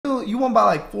you won by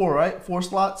like 4, right? 4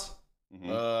 slots.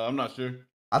 I'm not sure.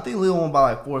 I think Leo won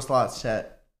by like 4 slots.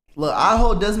 Chat. Look, I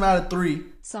hold Desmond out of 3.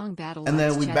 Song battle. And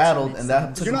then we battled, and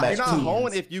that took him back 2. You're not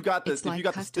hoeing if you got the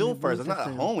steal first. That's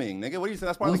not hoeing, nigga. What are you saying?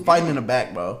 That's part of the game. We was fighting in the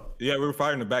back, bro. Yeah, we were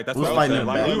fighting in the back. That's what I'm saying.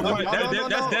 Like,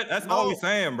 that's all we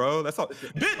saying, bro. That's all.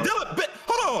 Dylan,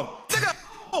 hold on, nigga.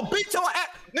 Oh, beat your ass,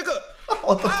 nigga.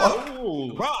 What the fuck?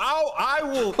 Bro, I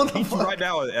will beat you right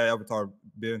now at Avatar,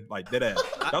 Ben. Like, dead ass.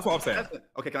 That's what I'm saying.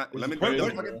 Okay, let me. Are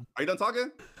you done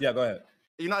talking? Yeah, go ahead.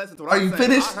 You're not listening to what I'm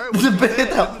saying.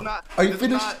 Are you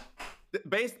finished?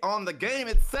 Based on the game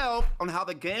itself, on how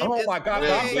the game is. Oh my God,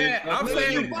 I'm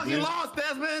saying you fucking lost,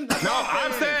 Desmond. No,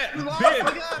 I'm saying,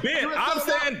 Ben, I'm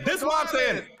saying, this is what I'm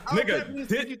saying. Nigga, you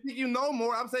think you know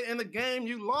more. I'm saying in the game,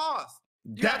 you lost.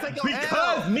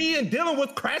 Because me and Dylan was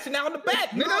crashing out in the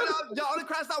back, nigga. Y'all only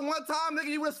crashed out one time,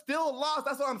 nigga. You would have still lost.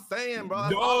 That's what I'm saying, bro.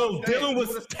 No, Dylan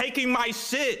was taking my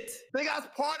shit. Nigga, that's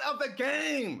part of the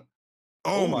game.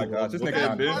 Oh my gosh, this nigga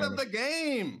that's part of the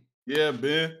game. Yeah,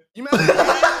 Ben. You remember the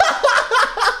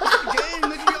game,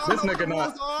 nigga? This nigga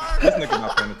not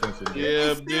paying attention.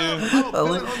 Yeah, Ben. I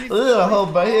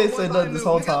hope, bro. He ain't said nothing this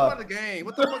whole time.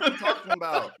 What the fuck are you talking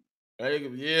about?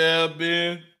 Yeah,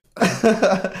 Ben. I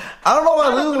don't know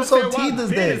why Lil was so teed this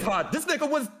day. This nigga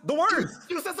was the worst.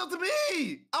 You said something to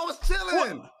me. I was chilling.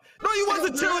 What? No, you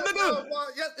wasn't chilling, nigga.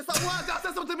 Yes, I was. Y'all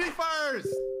said something to me first.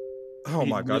 Oh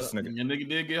my gosh, nigga. Your nigga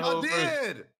did get hold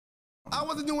first. I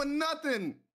wasn't doing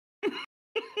nothing.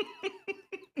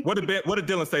 What did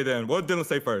Dylan say then? What did Dylan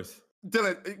say first?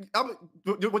 Dylan,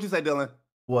 what'd you say, Dylan?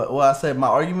 What I said? My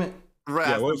argument? Right.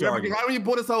 Yeah, what was your argument? How when you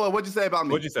pulled this over, what'd you say about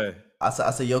me? What'd you say? I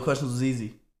said your questions was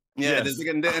easy. Yeah, this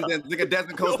nigga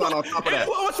Desmond co-sign on top of that.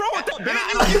 What's wrong with that, man?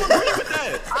 You agree with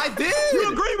that? I did.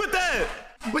 You agree with that?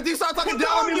 But you started talking down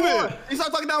on me more. You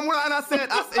started talking down more, and I said,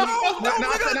 yeah,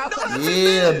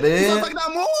 man. You started talking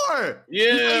down more.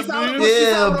 Yeah, man.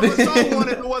 Yeah, man. If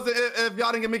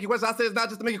y'all didn't get Mickey question, I said it's not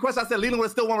just to make a question. I said Leland would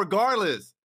have still won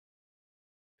regardless.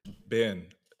 Ben,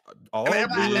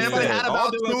 everybody had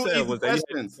about 2 easy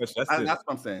questions. That's what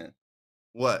I'm saying.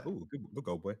 What? Ooh, good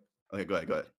go, boy. Okay, go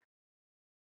ahead.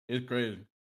 It's crazy.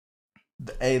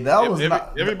 Hey, that was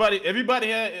everybody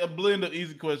had a blend of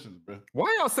easy questions, bro.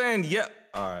 Why y'all saying yeah?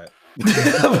 All right.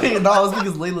 I mean, no, it's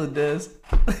because Leland does.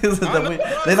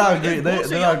 They not agree. They're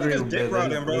not agreeing with that,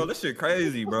 bro. This shit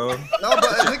crazy, bro. No,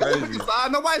 but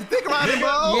nobody's dick riding,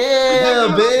 bro.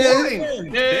 Yeah,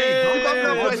 man.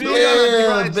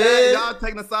 Yeah, man. Y'all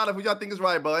taking the side of who y'all think is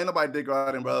right, bro. Ain't nobody dick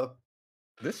riding, bro.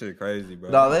 This shit crazy, bro.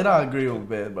 No, they don't agree with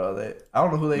Ben, bro. I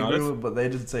don't know who they agree with, but they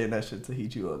just saying that shit to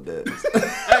heat you up, Des. Hey, so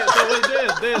wait, Des.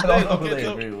 Okay,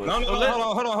 so,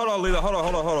 hold on, Leland. Hold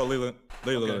on, Leland.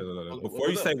 Before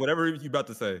you say whatever you about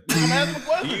to say. I'm asking a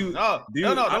question. No.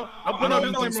 I'm putting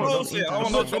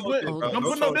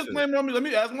no disclaimer on me. Let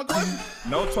me ask my question.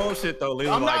 No troll shit though,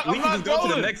 Leland. We can just go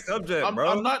to the next subject, bro.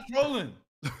 I'm not trolling.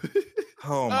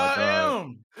 Oh my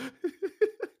God.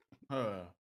 I am.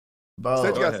 Bro,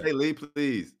 said you gotta say Lee,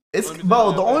 please. It's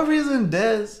bro. The only reason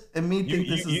Des and me think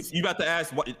this is you about to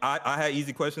ask what I had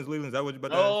easy questions, Leland. Is that what you about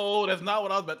to ask? No, that's not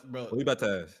what I was about to, bro. What you about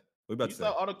to ask? What you about to say?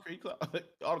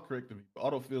 Autocorrect to me.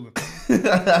 Auto feeling. All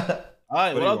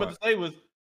right. What I was about to say was,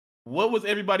 what was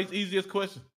everybody's easiest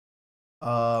question?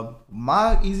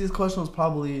 My easiest question was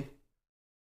probably,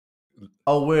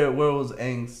 where was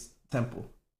Aang's temple?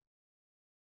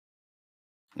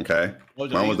 Okay.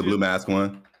 Mine was the blue mask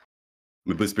one.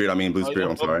 Blue Spirit,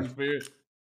 I'm sorry.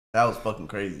 That was fucking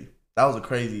crazy. That was a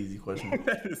crazy easy question.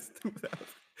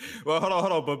 Well,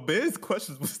 hold on. But Ben's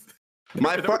questions was...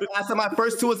 I said my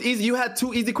first 2 was easy. You had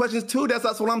 2 easy questions too.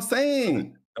 That's what I'm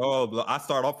saying. Oh, I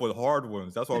start off with hard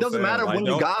ones. That's what I'm saying. It doesn't matter when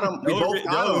you got them. We both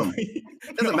got them.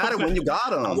 It doesn't matter when you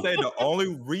got them. I'm saying the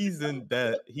only reason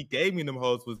that he gave me them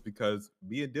hoes was because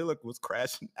me and Dylan was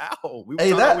crashing out.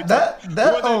 That's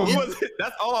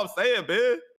all I'm saying,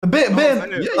 Ben. Ben,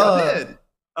 did.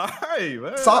 All right,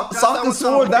 man. Sock and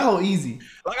sword, that whole easy.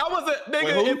 Like I wasn't,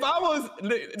 nigga. If I was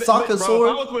sock and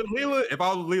sword, if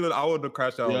I was with Leland, I wouldn't have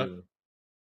crashed out. Yeah.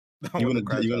 You wouldn't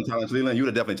challenge Leland? You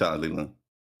would have definitely challenged Leland.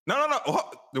 No.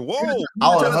 Whoa.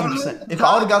 I would 100%. If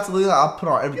I would have got to Leland, I'd put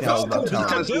on everything I was about to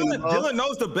challenge. Dylan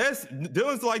knows the best.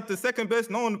 Dylan's like the second best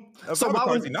known. So why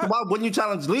wouldn't you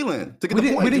challenge Leland? To get the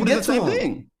point? We didn't get to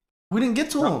him. We didn't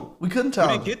get to him. We couldn't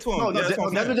challenge. We didn't get to him.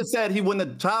 No, Desmond just said he wouldn't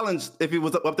have challenged if he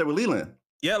was up there with Leland.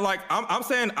 Yeah, like I'm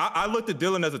saying, I looked at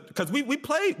Dylan as because we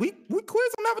quizzed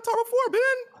on Avatar before,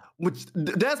 Ben. Which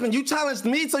Desmond, you challenged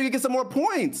me so you get some more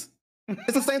points.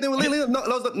 It's the same thing with Leland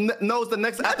knows the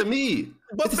next after me.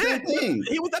 But it's the same thing.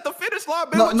 He was at the finish line.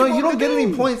 No, you don't get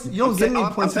any points. You don't get any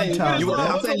points I'm in challenge.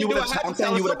 saying you would have.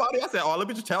 I said, oh, let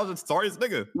me just challenge the sorriest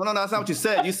nigga. No, that's not what you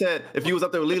said. You said if you was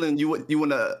up there with Leland, you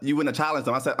wouldn't have challenged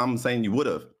him. I'm saying you would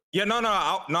have. Yeah, no.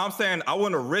 I'm saying I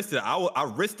wouldn't have risked it.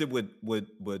 I risked it with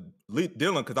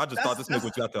Dylan because I just thought this nigga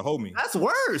would have to hold me. That's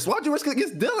worse. Why'd you risk it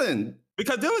against Dylan?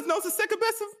 Because Dylan knows the second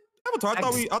best of Avatar. I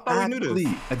thought we knew this.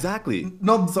 Exactly.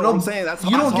 No, I'm saying that's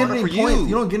you don't get any points.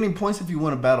 You don't get any points if you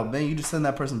win a battle. Then you just send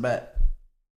that person back.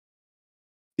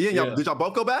 Yeah. Did y'all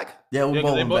both go back? Yeah, we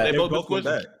both went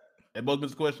back. They both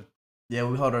missed the question. Yeah,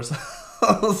 we hold ourselves.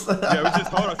 Yeah, we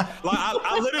just hold us. Like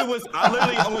I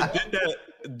literally only did that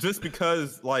just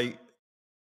because like.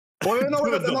 Wait,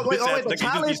 the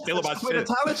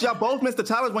challenge, y'all both missed the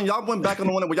challenge when y'all went back on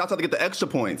the one where y'all tried to get the extra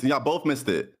points, and y'all both missed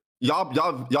it.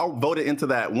 Y'all voted into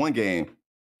that one game.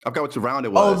 I forgot what round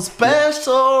it was. Oh,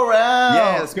 special round.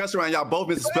 Yeah, special round. Y'all both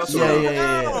missed the special round.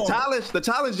 Yeah. The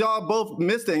challenge, y'all both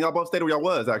missed it, and y'all both stayed where y'all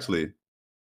was, actually.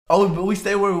 Oh, but we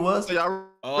stayed where we was? So y'all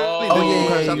You're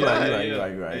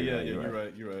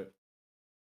right.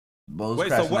 Wait,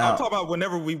 so what I'm talking about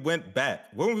whenever we went back.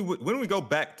 When we go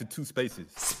back to two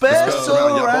spaces? Special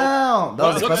round.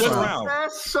 That was special round.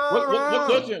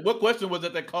 What question was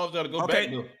that caused y'all to go back?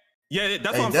 Yeah,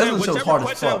 that's what I'm saying. Whichever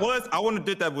question it was, I wouldn't have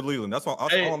did that with Leland. That's all I'm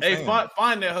saying.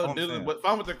 Find that hoe, Dylan. But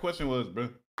find what that question was, bro.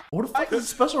 What the fuck is a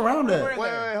special round at? Wait,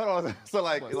 hold on. So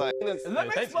like, let me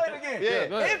explain again.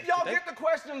 Yeah. If y'all get the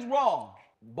questions wrong,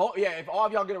 if all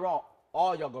of y'all get it wrong,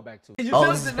 all y'all go back to it. You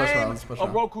this the name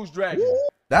of Roku's dragon.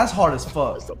 That's hard as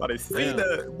fuck. Somebody see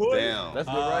that, boy. Damn. That's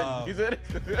good, right? He said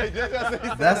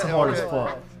it. That's hard as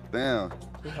fuck. Damn.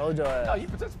 Hold your ass. No, you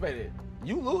participated.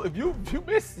 You lose. If you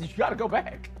miss, you gotta go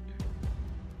back.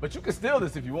 But you can steal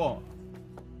this if you want.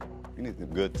 You need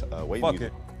some good weight Fuck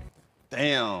music. it.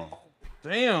 Damn.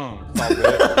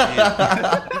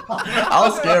 I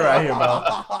was scared right here, bro.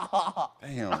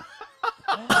 Damn.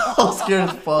 I was scared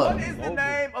as fuck. What is the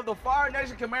name of the Fire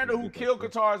Nation commander who killed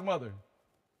Katara's mother?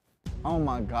 Oh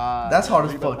my God. That's hard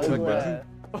as fuck too, bro.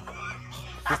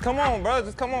 Just come on, bro.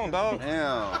 Just come on, dog.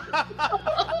 Damn.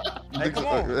 Hey, come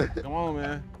on. Come on,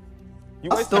 man.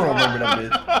 I still don't remember that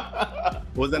bitch.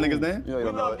 What's that nigga's name? We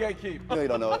love Gatekeep. You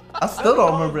don't know it. I still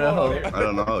don't remember that hoe. I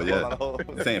don't know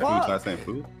yet. Saying food, not saying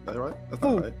food. That's right. That's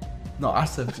not right. No, I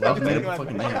said food. I made up a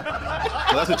fucking name.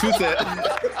 Well, that's what you said.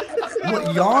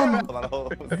 What, Yarn?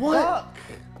 What?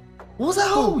 What was that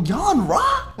hoe? Yarn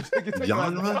Ra?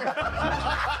 Genre?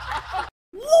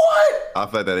 What? I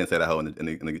feel like they didn't say that hoe in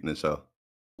the show.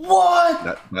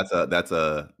 What? That's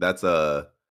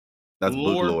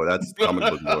book lore. That's comic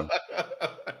book lore.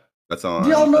 That's on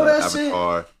y'all know that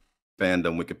Avatar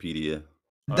fandom Wikipedia.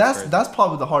 That's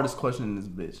probably the hardest question in this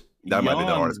bitch. That might be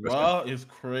the hardest question. Wow, it's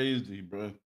crazy,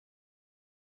 bro.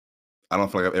 I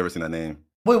don't feel like I've ever seen that name.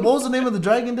 Wait, what was the name of the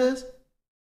dragon, Des?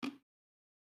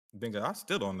 I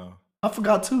still don't know. I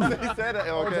forgot too. He said that.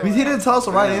 Okay. He didn't tell us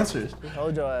the right answers.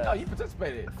 Hold your ass. No, you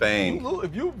participated. Fame.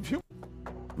 If you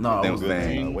No, Name was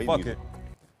Fame. Fuck it.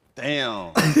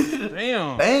 Damn.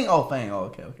 Damn. Fang? Oh, Fang. Oh,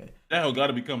 okay. That hoe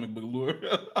gotta be comic book lore.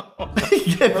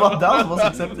 Yeah, bro, that was most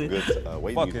accepted. Good,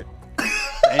 Fuck it.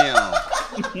 Damn.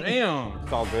 Damn.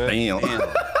 It's all good.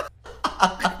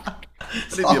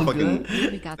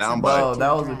 Damn. Bro,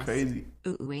 that was crazy.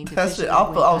 That shit, I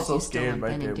was so scared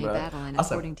right there, bro. I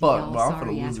said, fuck, bro, I'm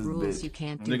finna lose this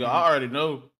bitch. Nigga, I already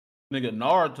know. Nigga,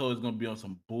 Naruto is gonna be on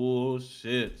some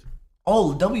bullshit.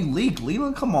 Oh, W Leak,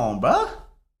 Leland, come on, bro.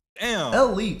 Damn.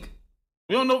 L Leak.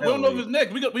 We don't know if it's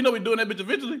next. We know we doing that bitch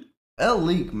eventually. L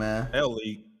Leak, man. L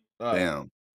League.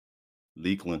 Damn.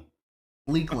 Leakland.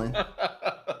 Leakland.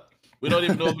 We don't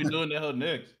even know if we're doing that hoe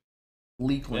next.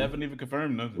 Leakland. We haven't even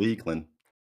confirmed nothing. Leakland.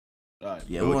 All right.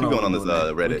 Yeah, we'll keep going on this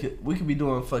Reddit. We could be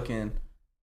doing fucking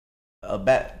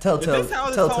Telltale.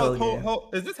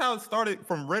 Is this how it started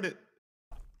from Reddit?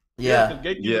 Yeah.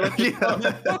 Yeah.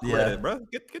 Reddit, bro.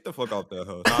 Get the fuck out there,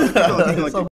 huh?